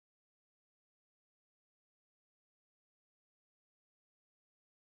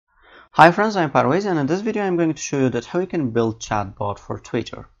Hi friends, I'm Parvez, and in this video I'm going to show you that how you can build chatbot for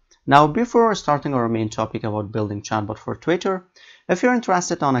Twitter. Now before starting our main topic about building chatbot for Twitter, if you're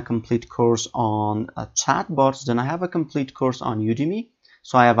interested on a complete course on chatbots, then I have a complete course on Udemy.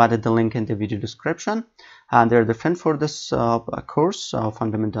 So I have added the link in the video description, and they're different for this course,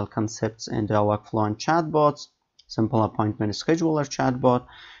 fundamental concepts in the workflow and chatbots, simple appointment scheduler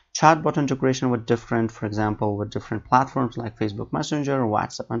chatbot integration with different, for example, with different platforms like Facebook Messenger,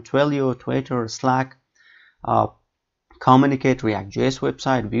 WhatsApp and Twilio, Twitter, Slack, Communicate, React.js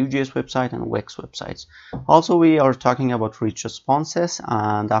website, Vue.js website, and Wix websites. Also, we are talking about reach responses,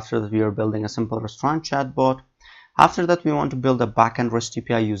 and after that, we are building a simple restaurant chatbot. After that, we want to build a backend REST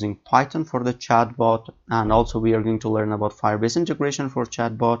API using Python for the chatbot, and also we are going to learn about Firebase integration for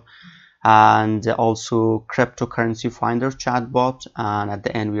chatbot, and also cryptocurrency finder chatbot, and at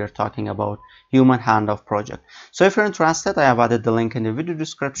the end we are talking about human handoff project. So if you're interested, I have added the link in the video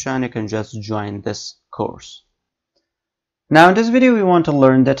description. You can just join this course. Now in this video we want to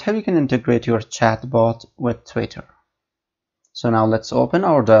learn that how you can integrate your chatbot with Twitter. So now let's open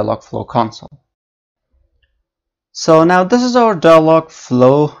our Dialogflow console. So now this is our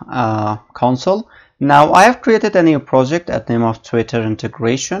Dialogflow console. Now I have created a new project at the name of Twitter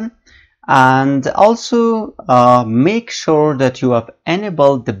integration. And also make sure that you have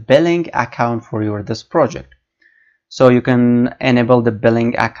enabled the billing account for this project. So you can enable the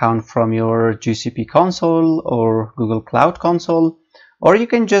billing account from your GCP console or Google Cloud console, or you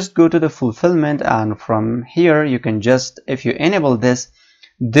can just go to the fulfillment, and from here you can just, if you enable this,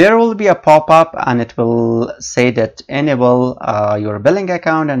 there will be a pop-up and it will say that enable your billing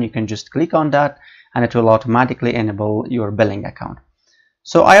account, and you can just click on that and it will automatically enable your billing account.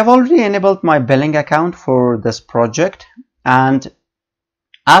 So I have already enabled my billing account for this project, and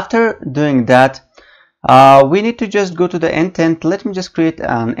after doing that, we need to just go to the intent. Let me just create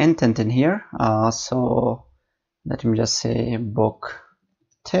an intent in here. So let me just say book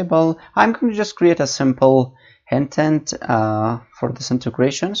table. I'm going to just create a simple intent for this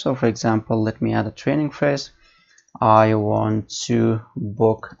integration. So for example, let me add a training phrase. I want to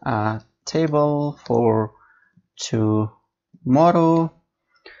book a table for tomorrow.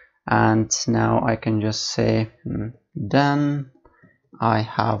 And now I can just say then I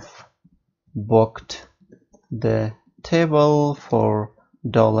have booked the table for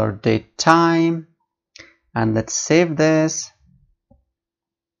 $date time, and let's save this.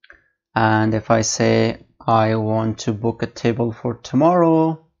 And if I say I want to book a table for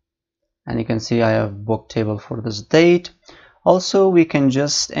tomorrow, and you can see I have booked table for this date. Also, we can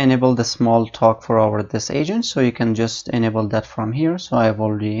just enable the small talk for this agent, so you can just enable that from here. So I have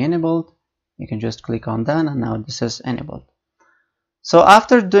already enabled. You can just click on that, and now this is enabled. So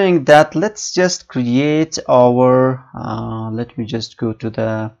after doing that, let's just create our let me just go to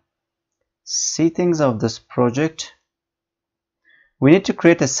the settings of this project. We need to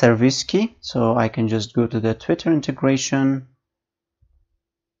create a service key, so I can just go to the Twitter integration,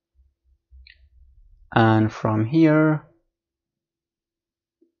 and from here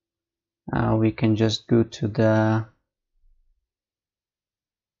we can just go to the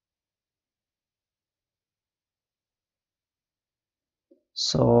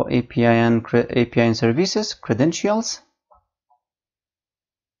API and services credentials.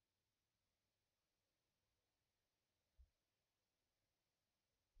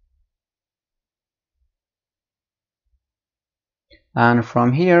 And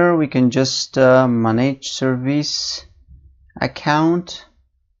from here we can just manage service account.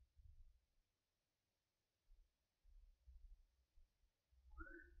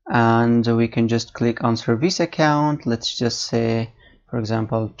 And we can just click on service account. Let's just say, for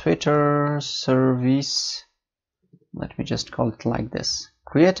example, Twitter service. Let me just call it like this.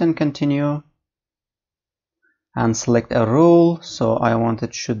 Create and continue. And select a role. So I want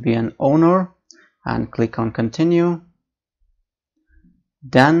it should be an owner. And click on continue.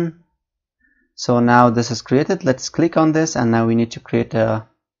 Done. So now this is created. Let's click on this, and now we need to create a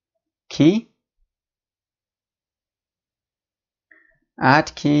key.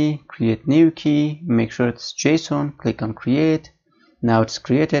 Add key, create new key, make sure it's JSON, click on create. Now it's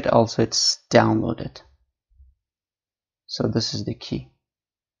created, also it's downloaded. So this is the key.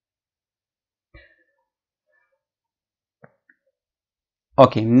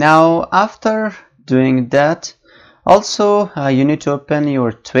 Okay, now after doing that, also you need to open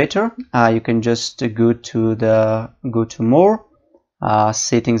your Twitter. You can just go to more,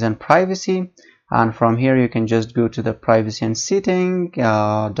 settings and privacy. And from here you can just go to the privacy and setting,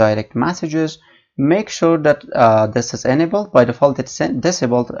 direct messages. Make sure that this is enabled. By default it's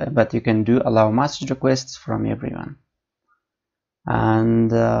disabled, but you can allow message requests from everyone. And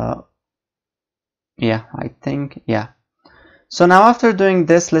Yeah, I think, yeah. So now after doing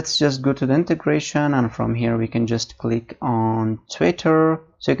this, let's just go to the integration, and from here we can just click on Twitter.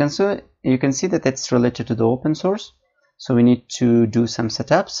 So you can see that it's related to the open source. So we need to do some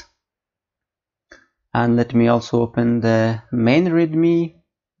setups. And let me also open the main README.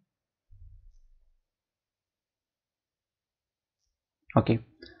 Okay.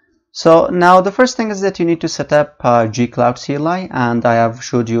 So now the first thing is that you need to set up gcloud CLI, and I have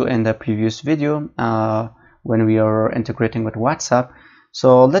showed you in the previous video when we are integrating with WhatsApp.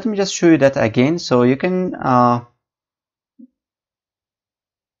 So let me just show you that again. So you can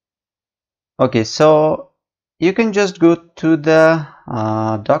okay, so you can just go to the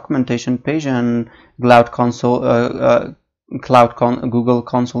documentation page and Google Console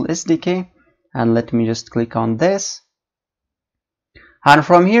SDK, and let me just click on this. And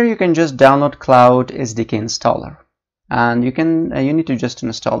from here you can just download Cloud SDK installer, and you need to just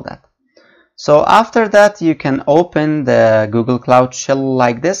install that. So after that you can open the Google Cloud Shell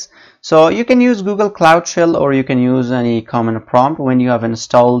like this. So you can use Google Cloud Shell, or you can use any command prompt. When you have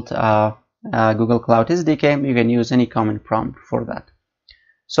installed Google Cloud SDK, you can use any command prompt for that.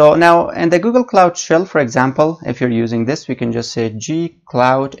 So now in the Google Cloud Shell, for example, if you're using this, we can just say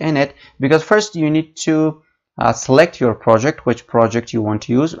gcloud init, because first you need to select your project, which project you want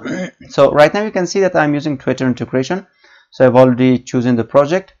to use. So right now you can see that I'm using Twitter integration, so I've already chosen the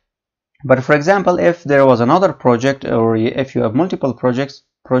project. But for example, if there was another project, or if you have multiple projects,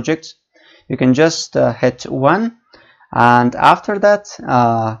 you can just hit 1, and after that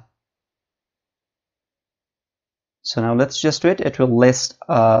so now let's just wait. It will list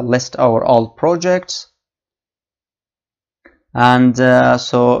our all projects. And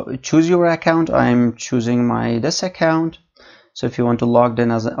so choose your account. I'm choosing this account. So if you want to log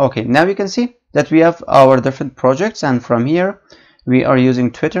in as okay, now you can see that we have our different projects, and from here we are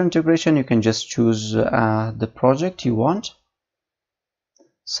using Twitter integration. You can just choose the project you want.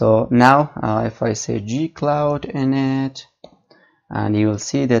 So now if I say gcloud init, and you will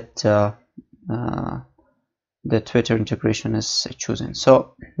see that the Twitter integration is chosen.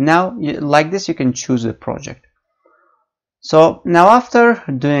 So now like this you can choose the project. So now after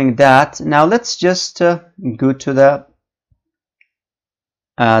doing that, now let's just go to the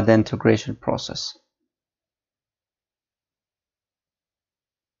integration process.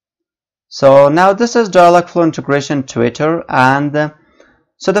 So now this is Dialogflow integration Twitter, and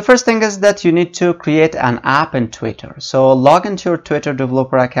so the first thing is that you need to create an app in Twitter. So log into your Twitter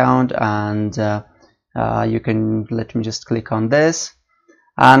developer account, and you can, let me just click on this,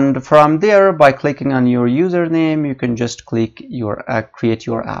 and from there by clicking on your username you can just click your create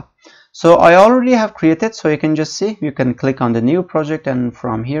your app. So I already have created, so you can just see, you can click on the new project, and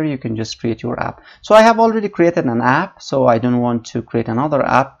from here you can just create your app. So I have already created an app, so I don't want to create another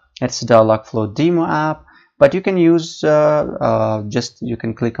app. It's Dialogflow demo app, but you can use you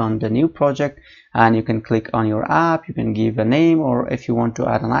can click on the new project, and you can click on your app. You can give a name, or if you want to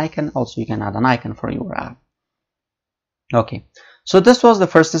add an icon, also you can add an icon for your app. Okay, so this was the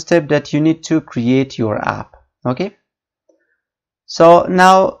first step, that you need to create your app. Okay, so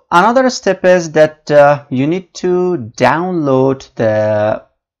now another step is that you need to download the,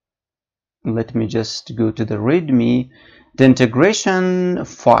 let me just go to the README, the integration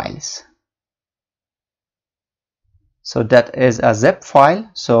files. So that is a zip file,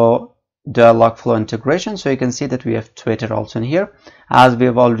 so Dialogflow integration. So you can see that we have Twitter also in here, as we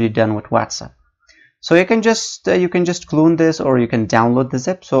have already done with WhatsApp. So you can just clone this, or you can download the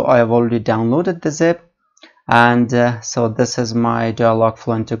zip. So I have already downloaded the zip, and so this is my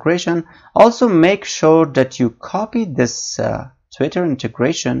Dialogflow integration. Also make sure that you copy this Twitter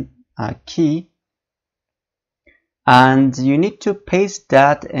integration key, and you need to paste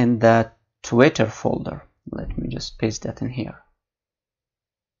that in the Twitter folder. Let me just paste that in here.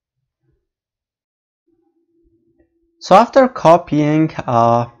 So after copying,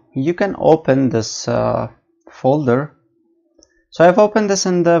 you can open this folder. So I've opened this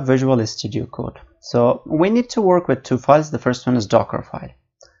in the Visual Studio Code. So we need to work with two files. The first one is Docker file.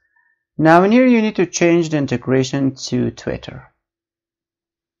 Now in here you need to change the integration to Twitter.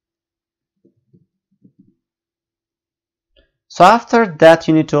 So after that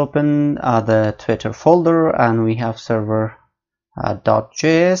you need to open the Twitter folder, and we have server.js,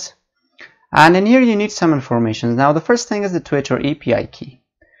 and in here you need some information. Now the first thing is the Twitter API key.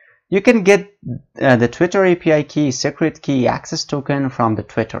 You can get the Twitter API key, secret key, access token from the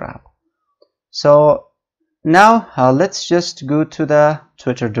Twitter app. So now let's just go to the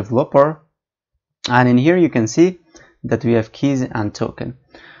Twitter developer, and in here you can see that we have keys and token.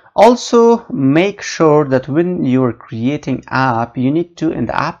 Also make sure that when you are creating app, you need to, in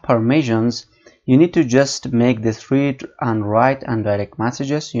the app permissions, you need to just make this read and write and direct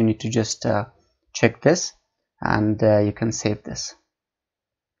messages. You need to just check this, and you can save this.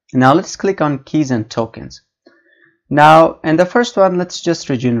 Now let's click on keys and tokens. Now in the first one, let's just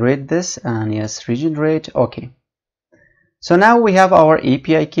regenerate this, and yes, regenerate. Okay, so now we have our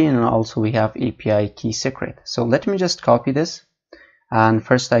API key, and also we have API key secret. So let me just copy this, and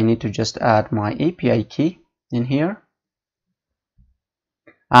first I need to just add my API key in here,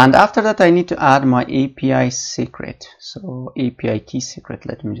 and after that I need to add my API secret. So API key secret,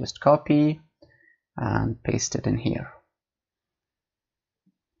 let me just copy and paste it in here.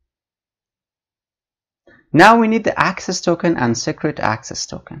 Now we need the access token and secret access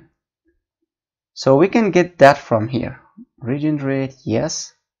token. So we can get that from here. Regenerate,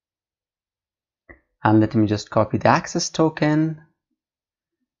 yes. And let me just copy the access token.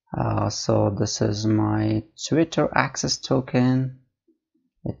 So this is my Twitter access token.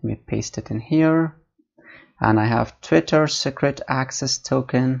 Let me paste it in here. And I have Twitter secret access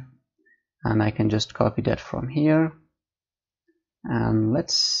token. And I can just copy that from here. And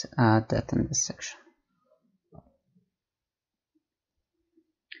let's add that in this section.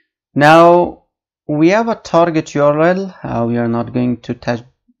 Now we have a target URL. We are not going to touch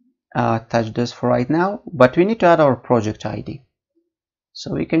this for right now, but we need to add our project ID.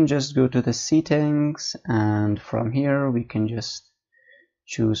 So we can just go to the settings, and from here we can just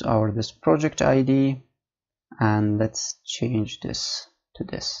choose this project ID, and let's change this to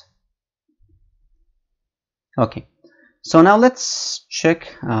this. Okay, so now let's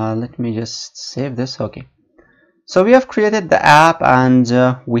check. Let me just save this. Okay, so we have created the app, and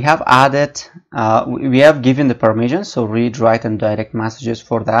we have added, we have given the permission, so read, write, and direct messages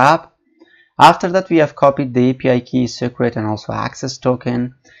for the app. After that, we have copied the API key, secret, and also access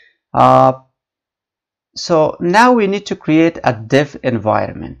token. So now we need to create a dev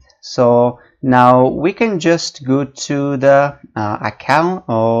environment. So now we can just go to the account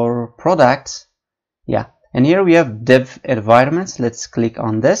or products. Yeah, and here we have dev environments. Let's click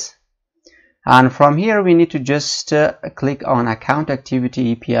on this. And from here we need to just click on account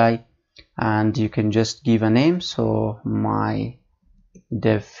activity API, and you can just give a name. So my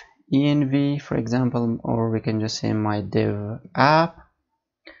dev env, for example, or we can just say my dev app,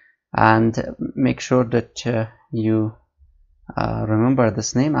 and make sure that you remember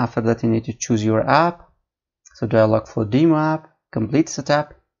this name. After that, you need to choose your app. So dialog for demo app, complete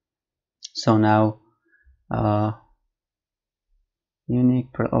setup. So now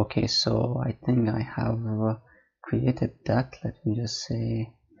unique okay, so I think I have created that. Let me just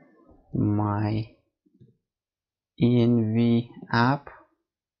say my env app.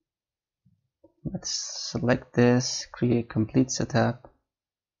 Let's select this, create complete setup.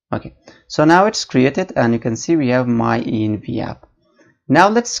 Okay, so now it's created, and you can see we have my env app. Now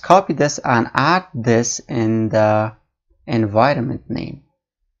let's copy this and add this in the environment name.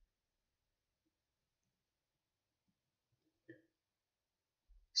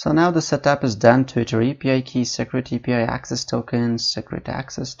 So now the setup is done. Twitter API key, secret API access token, secret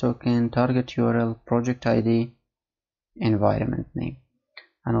access token, target URL, project ID, environment name,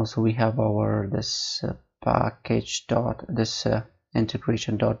 and also we have our this package dot this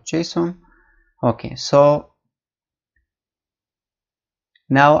integration.json. Okay, so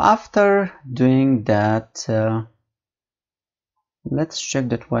now after doing that, let's check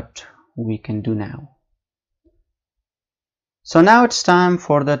that what we can do now. So now it's time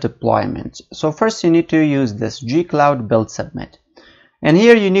for the deployment. So first you need to use this gcloud build submit, and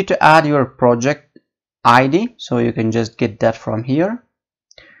here you need to add your project ID, so you can just get that from here.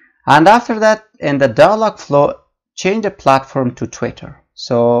 And after that, in the dialog flow, change the platform to Twitter.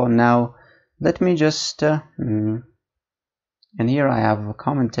 So now let me just and here I have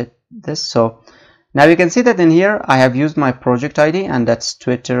commented this. So now you can see that in here I have used my project ID, and that's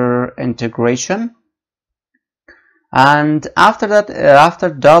Twitter integration. And after that, after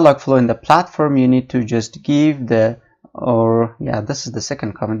dialog flow in the platform, you need to just give the, or yeah, this is the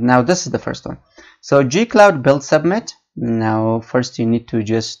second comment. Now this is the first one. So gcloud build submit. Now first you need to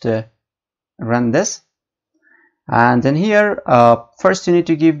just run this, and then here first you need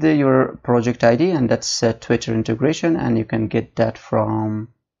to give your project ID, and that's Twitter integration, and you can get that from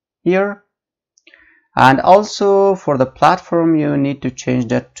here. And also for the platform, you need to change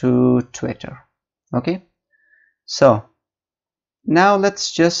that to Twitter. Okay, so now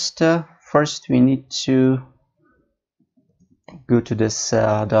let's just first we need to go to this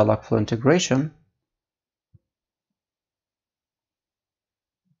dialog flow integration.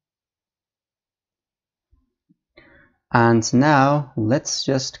 And now let's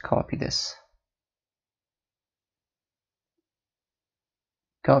just copy this.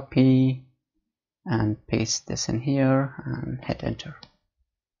 Copy, and paste this in here and hit enter.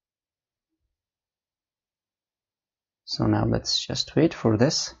 So now let's just wait for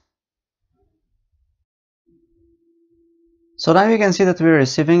this. So now you can see that we're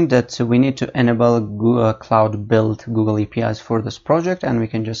receiving that we need to enable Google Cloud build Google APIs for this project, and we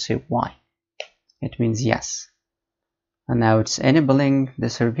can just say why. It means yes. And now it's enabling the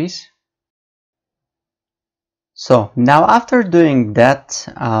service. So now after doing that,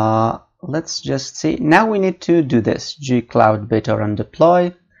 let's just see. Now we need to do this gcloud beta run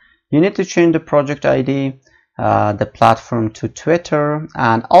deploy. You need to change the project ID, the platform to Twitter,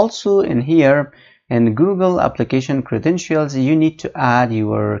 and also in here in Google application credentials, you need to add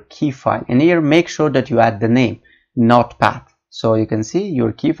your key file. In here, make sure that you add the name, not path. So you can see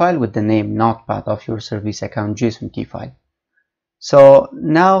your key file with the name, not path of your service account JSON key file. So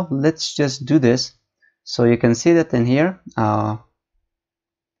now let's just do this. So you can see that in here,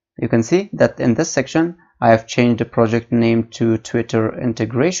 you can see that in this section, I have changed the project name to Twitter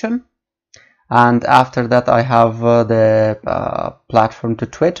integration. And after that, I have the platform to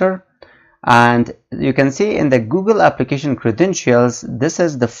Twitter. And you can see in the Google application credentials, this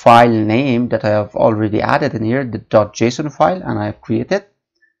is the file name that I have already added in here, the .json file, and I have created.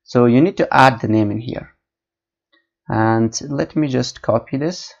 So you need to add the name in here. And let me just copy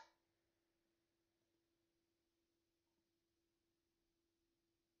this.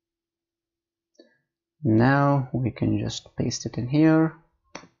 Now we can just paste it in here,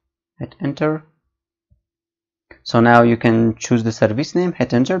 hit enter. So now you can choose the service name,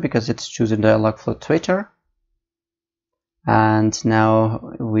 hit enter because it's choosing Dialogflow Twitter. And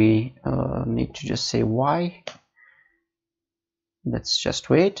now we need to just say why. Let's just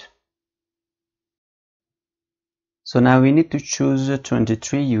wait. So now we need to choose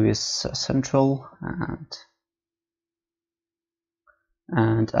 23 US Central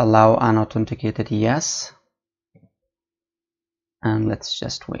and allow unauthenticated yes. And let's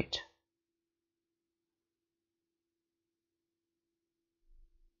just wait.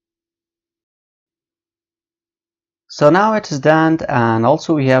 So now it is done, and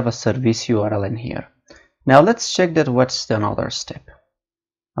also we have a service URL in here. Now let's check that what's the another step.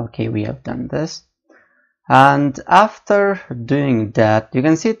 Okay, we have done this. And after doing that, you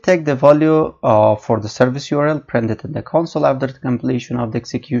can see take the value for the service URL, print it in the console after the completion of the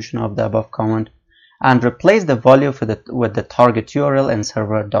execution of the above command, and replace the value with the target URL in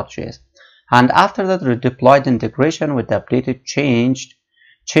server.js. And after that, redeploy the integration with the updated change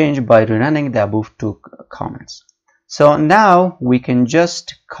by rerunning the above two comments. So now we can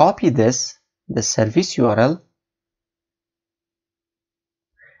just copy the service URL,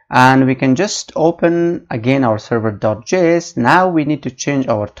 and we can just open again our server.js. Now we need to change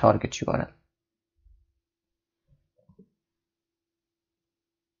our target URL.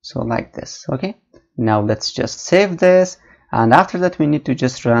 So like this, okay? Now let's just save this, and after that we need to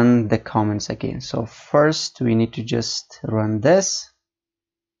just run the comments again. So first we need to just run this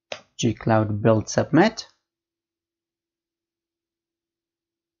gcloud build submit.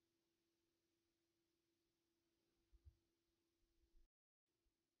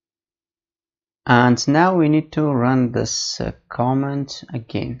 And now we need to run this comment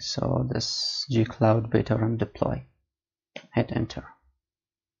again. So this gcloud beta run deploy, hit enter.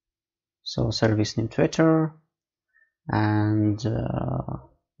 So service name Twitter, and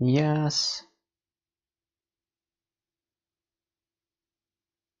yes,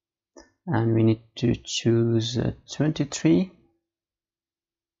 and we need to choose 23.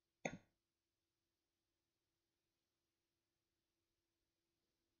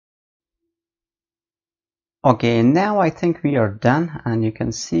 Okay, now I think we are done, and you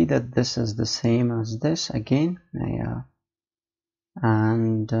can see that this is the same as this again. Yeah.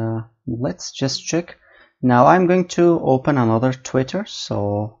 And let's just check. Now I'm going to open another Twitter.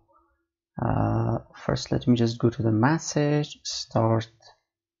 So first let me just go to the message, start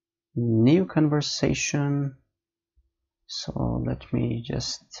new conversation. So let me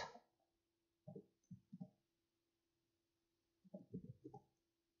just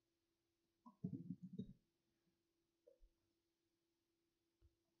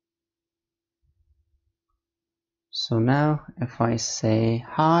so now if I say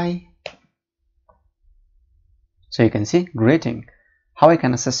hi, so you can see greeting, how I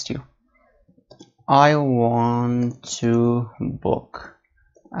can assist you. I want to book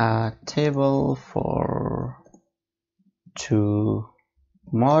a table for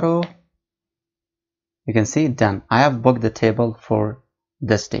tomorrow. You can see done. I have booked the table for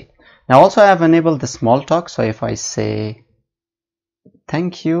this date. Now also I have enabled the small talk. So if I say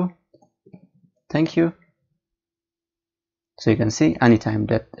thank you, So you can see anytime,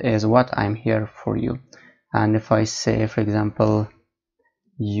 that is what I'm here for you. And if I say, for example,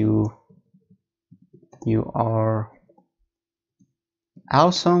 you are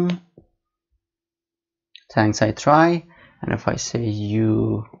awesome, thanks, I try. And if I say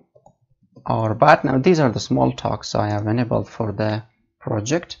you are bad, now these are the small talks I have enabled for the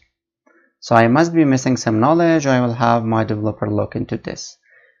project. So I must be missing some knowledge. I will have my developer look into this.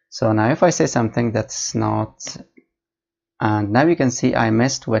 So now if I say something that's not, and now you can see I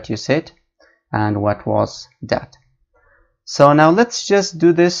missed what you said and what was that. So now let's just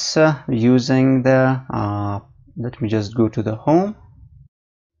do this using the let me just go to the home.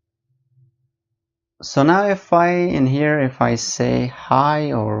 So now if I in here, if I say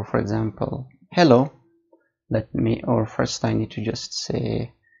hi, or for example hello, let me, or first I need to just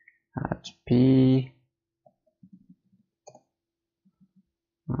say at p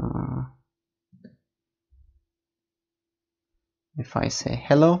if I say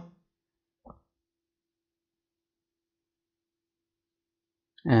hello,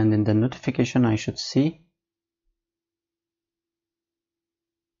 and in the notification I should see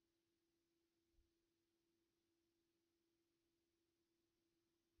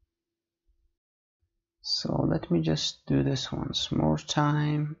so let me just do this once more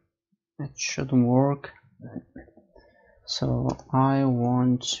time. It should work. So I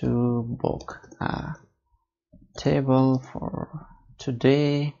want to book a table for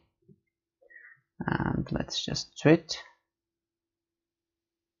today, and let's just tweet.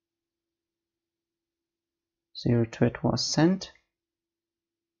 So your tweet was sent.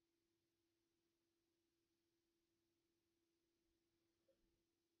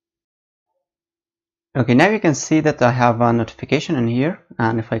 Okay, now you can see that I have a notification in here,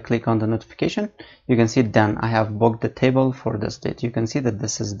 and if I click on the notification, you can see done. I have booked the table for this date. You can see that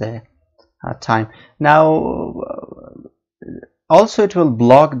this is the time. Now, also it will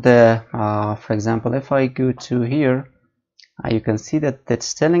block the, for example, if I go to here, you can see that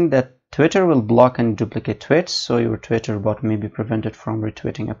it's telling that Twitter will block and duplicate tweets, so your Twitter bot may be prevented from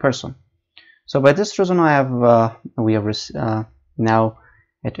retweeting a person. So by this reason, I have now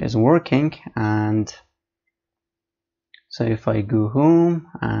it is working. And so if I go home,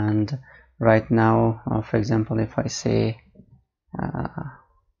 and right now, for example, if I say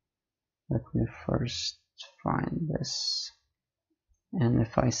let me first find this, and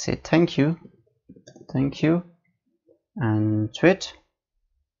if I say thank you and tweet,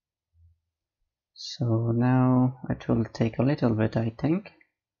 so now it will take a little bit, I think.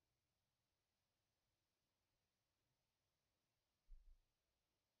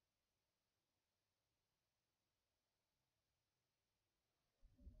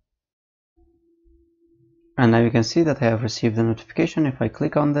 And now you can see that I have received the notification. If I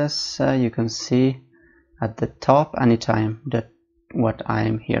click on this, you can see at the top anytime that what I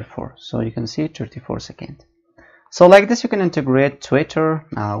am here for. So you can see 34 seconds. So like this, you can integrate Twitter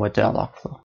with Dialogflow.